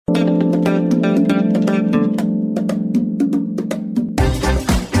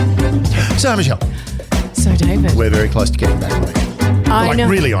So, Michelle, So, David. we're very close to getting back on air. I know.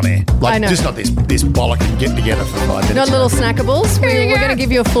 Really on air. I know. Just not this bollock getting together for 5 minutes. Not little snackables. We're going to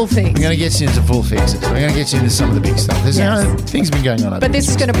give you a full fix. We're going to get you into full fixes. We're going to get you into some of the big stuff. There's things have been going on over But this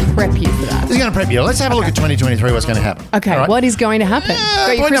is going to prep you for that. This is going to prep you. Let's have a look at 2023, what's going to happen. Okay, All right? what is going to happen?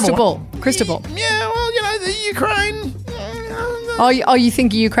 Got your point crystal number ball. one. Crystal ball. Yeah, well, the Ukraine. You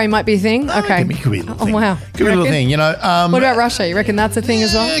think Ukraine might be a thing? Okay. Could be a little thing. Oh, wow. Could be a little thing, What about Russia? You reckon that's a thing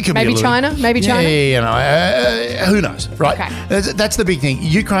as well? Yeah, it could be Maybe a little- China? Maybe China? Yeah, who knows, right? Okay. That's the big thing.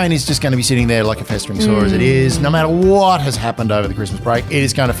 Ukraine is just going to be sitting there like a festering sore as it is. No matter what has happened over the Christmas break, it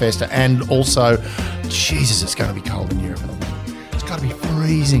is going to fester. And also, Jesus, it's going to be cold in Europe. It's got to be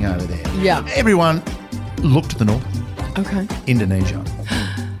freezing over there. Yeah. Everyone, look to the north. Okay. Indonesia.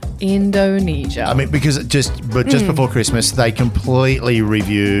 Indonesia. I mean, because just before Christmas, they completely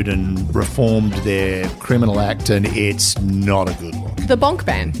reviewed and reformed their criminal act, and it's not a good look. The bonk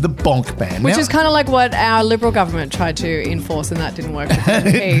ban. The bonk ban. Which Now, is kind of like what our Liberal government tried to enforce, and that didn't work.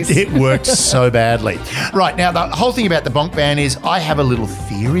 it worked so badly. Right, now, the whole thing about the bonk ban is I have a little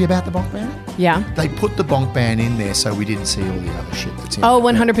theory about the bonk ban. Yeah. They put the bonk ban in there so we didn't see all the other shit that's in Oh,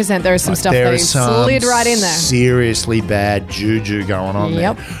 there. 100%. There is some stuff There that is some slid right in there. seriously bad juju going on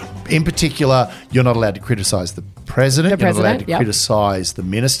Yep. there. In particular, you're not allowed to criticise the president. You're not allowed to criticise the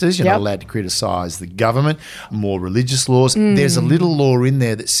ministers. You're not allowed to criticise the government. More religious laws. There's a little law in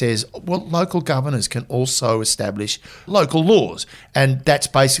there that says, well, local governors can also establish local laws. And that's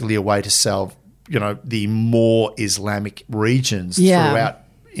basically a way to solve, the more Islamic regions throughout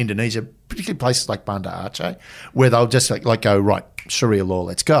Indonesia, particularly places like Banda Aceh, where they'll just like go, right, Sharia law,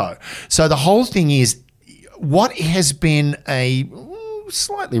 let's go. So the whole thing is, what has been a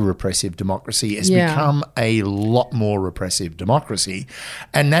slightly repressive democracy has become a lot more repressive democracy,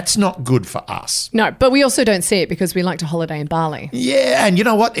 and that's not good for us. No, but we also don't see it because we like to holiday in Bali. Yeah, and you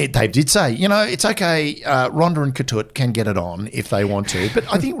know what? They did say, it's okay, Rhonda and Ketut can get it on if they want to, but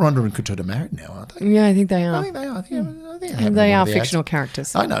I think Rhonda and Ketut are married now, aren't they? Yeah, I think they are. I think they are. I think They are fictional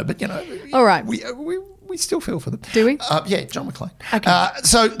characters. I know, but, All right. We still feel for them. Do we? Yeah, John McClane. Okay.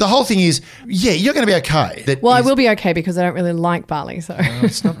 So the whole thing is, you're going to be okay. I will be okay because I don't really like Bali, so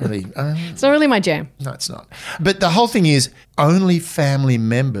it's not really. it's not really my jam. No, it's not. But the whole thing is, only family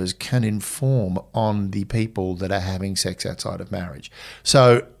members can inform on the people that are having sex outside of marriage.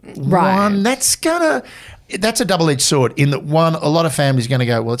 So that's a double-edged sword in that, one, a lot of families are going to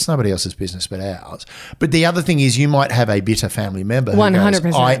go, well, it's nobody else's business but ours. But the other thing is, you might have a bitter family member who 100%.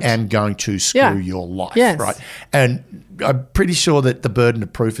 goes, I am going to screw your life, right? And I'm pretty sure that the burden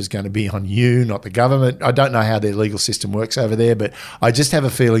of proof is going to be on you, not the government. I don't know how their legal system works over there, but I just have a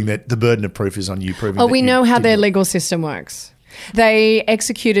feeling that the burden of proof is on you proving we know how their legal system works. They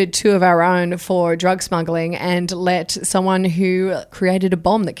executed 2 of our own for drug smuggling and let someone who created a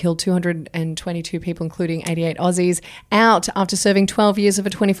bomb that killed 222 people, including 88 Aussies, out after serving 12 years of a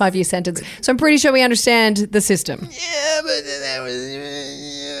 25-year sentence. So I'm pretty sure we understand the system. Yeah, but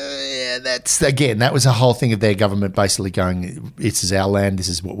that was a whole thing of their government basically going, this is our land, this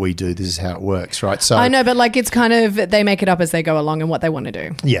is what we do, this is how it works, right? So I know, but it's kind of, they make it up as they go along and what they want to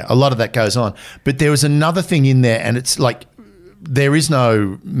do. Yeah, a lot of that goes on. But there was another thing in there, and it's like, there is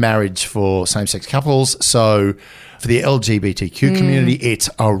no marriage for same-sex couples, so for the LGBTQ community,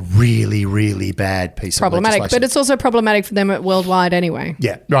 it's a really, really bad piece of legislation. But it's also problematic for them worldwide anyway.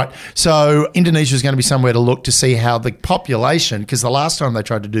 Yeah, right. So Indonesia is going to be somewhere to look to see how the population, because the last time they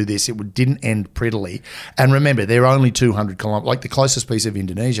tried to do this, it didn't end prettily. And remember, they're only 200 kilometres, like the closest piece of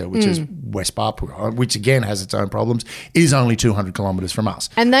Indonesia, which is West Papua, which again has its own problems, is only 200 kilometres from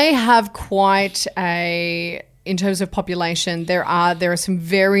us. And they have quite a... In terms of population, there are some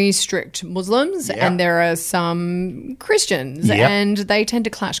very strict Muslims and there are some Christians, and they tend to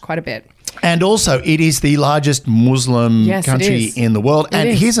clash quite a bit. And also, it is the largest Muslim country in the world. And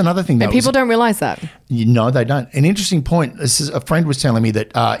here's another thing. And people don't realise that. No, they don't. An interesting point. A friend was telling me that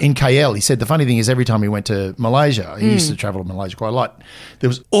in KL, he said the funny thing is every time he went to Malaysia, he used to travel to Malaysia quite a lot, there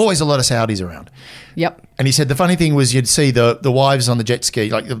was always a lot of Saudis around. Yep. And he said the funny thing was you'd see the wives on the jet ski,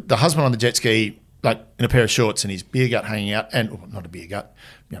 like the husband on the jet ski, like in a pair of shorts and his beer gut hanging out, and not a beer gut,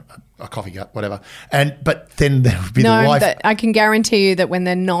 a coffee gut, whatever. But then there would be the wife. I can guarantee you that when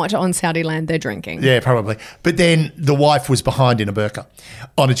they're not on Saudi land, they're drinking. Yeah, probably. But then the wife was behind in a burqa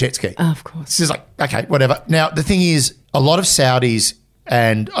on a jet ski. Oh, of course. So it's like, okay, whatever. Now, the thing is, a lot of Saudis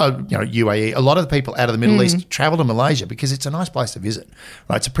and UAE, a lot of the people out of the Middle East travel to Malaysia because it's a nice place to visit,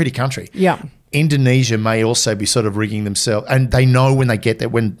 right? It's a pretty country. Yeah. Indonesia may also be sort of rigging themselves, and they know when they get there,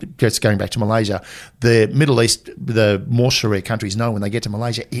 when it's going back to Malaysia, the Middle East, the more Sharia countries know when they get to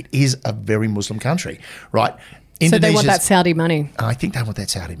Malaysia, it is a very Muslim country, right? So they want that Saudi money. I think they want that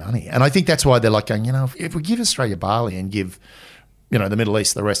Saudi money. And I think that's why they're like going, if we give Australia Bali and give, the Middle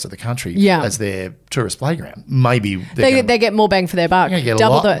East, the rest of the country as their tourist playground, maybe they get more bang for their buck.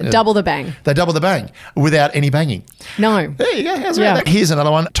 Double the bang. They double the bang without any banging. No. There you go. How's that? Here's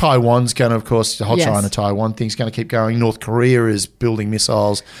another one. Taiwan's going to, of course, the whole China-Taiwan thing's going to keep going. North Korea is building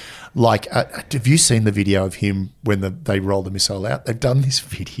missiles. Like, have you seen the video of him when they roll the missile out? They've done this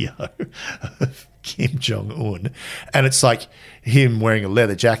video of Kim Jong-un, and it's like him wearing a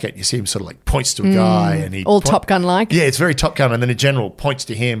leather jacket. You see him sort of like points to a guy, and he Top Gun-like. Yeah, it's very Top Gun, and then a general points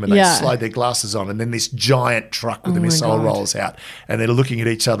to him, and they slide their glasses on, and then this giant truck with the missile rolls out, and they're looking at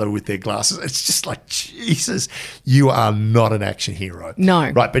each other with their glasses. It's just like, Jesus, you are not an action hero.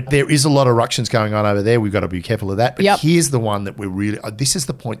 No. Right, but there is a lot of ructions going on over there. We've got to be careful of that. But here's the one that we're really this is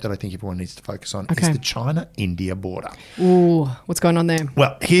the point that I think everyone needs to focus on, is the China-India border. Ooh, what's going on there?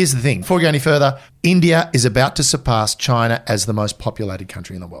 Well, here's the thing. Before we go any further, India is about to surpass China as the most populated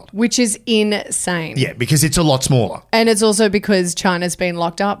country in the world. Which is insane. Yeah, because it's a lot smaller. And it's also because China's been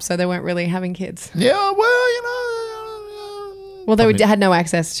locked up, so they weren't really having kids. Yeah, well, Well, they had no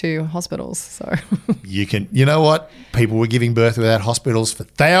access to hospitals, so. You know what? People were giving birth without hospitals for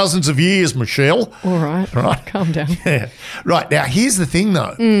thousands of years, Michelle. All right. Calm down. Yeah. Right. Now, here's the thing,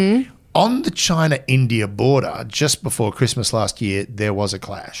 though. On the China-India border, just before Christmas last year, there was a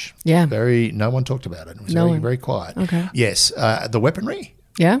clash. Yeah. No one talked about it. It was very quiet. Okay. Yes. The weaponry?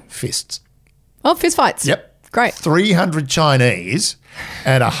 Yeah. Fists. Oh, fist fights. Yep. Great. 300 Chinese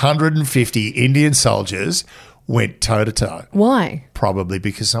and 150 Indian soldiers went toe-to-toe. Why? Probably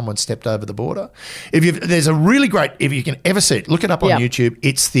because someone stepped over the border. There's a really great, if you can ever see it, look it up on YouTube.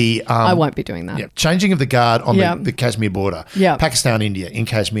 It's the... I won't be doing that. Yeah, changing of the guard on the Kashmir border. Yeah. Pakistan, India, in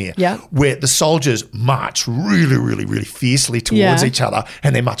Kashmir. Yeah. Where the soldiers march really, really, really fiercely towards each other,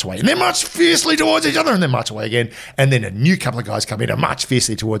 and they march away. And they march fiercely towards each other, and they march away again. And then a new couple of guys come in and march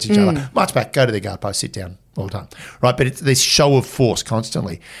fiercely towards each other. March back, go to their guard post, sit down all the time. Right, but it's this show of force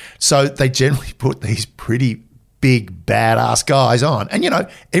constantly. So they generally put these pretty big, badass guys on. And,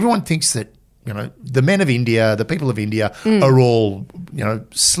 everyone thinks that, the men of India, the people of India are all,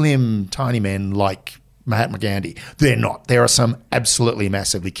 slim, tiny men like Mahatma Gandhi. They're not. There are some absolutely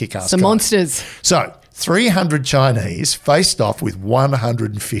massively kick-ass guys. Monsters. So 300 Chinese faced off with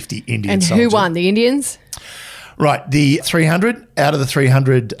 150 Indian soldiers. And who won? The Indians? Right, the 300, out of the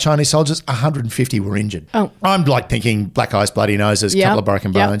 300 Chinese soldiers, 150 were injured. Oh. I'm like thinking black eyes, bloody noses, couple of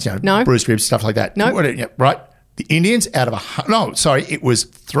broken bones, bruised ribs, stuff like that. No. Right. The Indians it was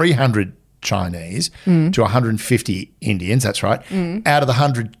 300 Chinese to 150 Indians, that's right. Out of the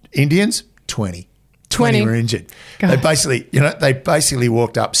 100 Indians, 20 were injured. God. They basically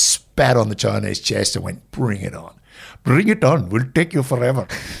walked up, spat on the Chinese chest and went, bring it on. Bring it on. We'll take you forever.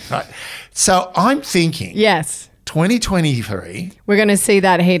 Right. So I'm thinking. Yes. 2023. We're going to see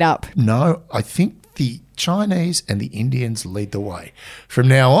that heat up. No, I think the Chinese and the Indians lead the way. From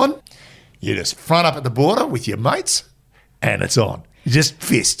now on, you just front up at the border with your mates and it's on. Just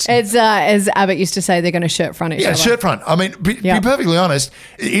fists. It's, as Abbott used to say, they're going to shirt front each other. Yeah, shirt front. I mean, be perfectly honest,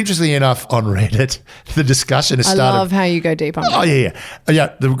 interestingly enough, on Reddit, the discussion has started. I love how you go deep on that. Oh, yeah.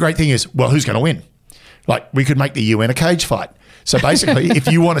 Yeah, the great thing is, well, who's going to win? Like, we could make the UN a cage fight. So basically,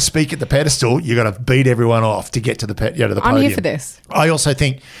 if you want to speak at the pedestal, you're going to beat everyone off to get to the podium. I'm here for this.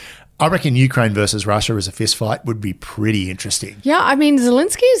 I reckon Ukraine versus Russia as a fist fight would be pretty interesting. Yeah, I mean,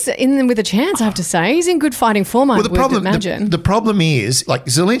 Zelensky's in them with a chance, I have to say. He's in good fighting form, I would imagine. The problem is, like,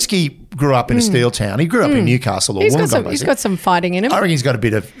 Zelensky grew up in a steel town. He grew up in Newcastle or Wollongong. He's got some fighting in him. I reckon he's got a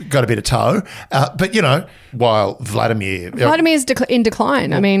bit of toe. But, while Vladimir's in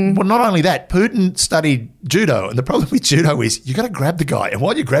decline. Well, not only that, Putin studied judo. And the problem with judo is you got to grab the guy. And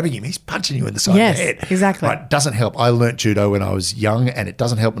while you're grabbing him, he's punching you in the side of the head. Exactly. Right, doesn't help. I learnt judo when I was young and it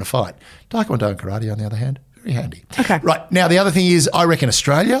doesn't help in a fight. Taekwondo and karate, on the other hand, very handy. Okay. Right. Now, the other thing is, I reckon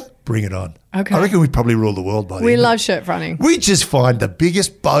Australia, bring it on. Okay. I reckon we'd probably rule the world by then. We love shirt fronting. We just find the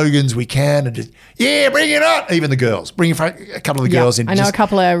biggest bogans we can and just, bring it on. Even the girls. Bring a couple of the girls in. I know a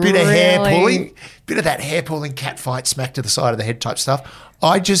couple of bit of hair pulling, bit of that hair pulling, cat fight, smack to the side of the head type stuff.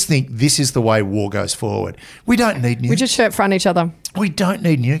 I just think this is the way war goes forward. We don't need nukes. We just shirt front each other. We don't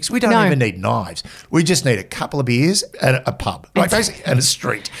need nukes. We don't even need knives. We just need a couple of beers and a pub, like basically, and a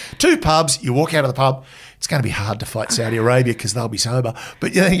street. 2 pubs, you walk out of the pub. It's going to be hard to fight Saudi Arabia because they'll be sober.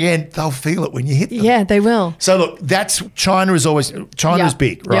 But again, they'll feel it when you hit them. Yeah, they will. So look, China's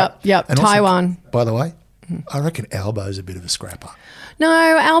big, right? Yep. And Taiwan. Also, by the way, I reckon Albo's a bit of a scrapper. No,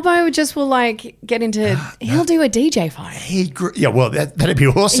 Albo just will get into. He'll do a DJ fight. That'd be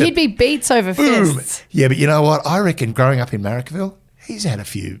awesome. He'd be beats over fists. Yeah, but you know what? I reckon growing up in Marrickville, he's had a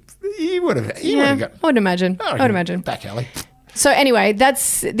few. You would have got. I would imagine. Back alley. So anyway,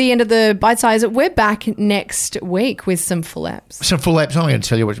 that's the end of the bite size. We're back next week with some full apps. Some full apps. I'm not going to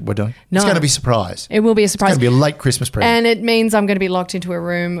tell you what we're doing. No. It's going to be a surprise. It will be a surprise. It's going to be a late Christmas present. And it means I'm going to be locked into a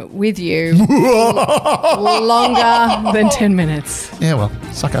room with you longer than 10 minutes. Yeah, well,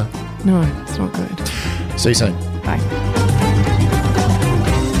 sucker. No, it's not good. See you soon. Bye.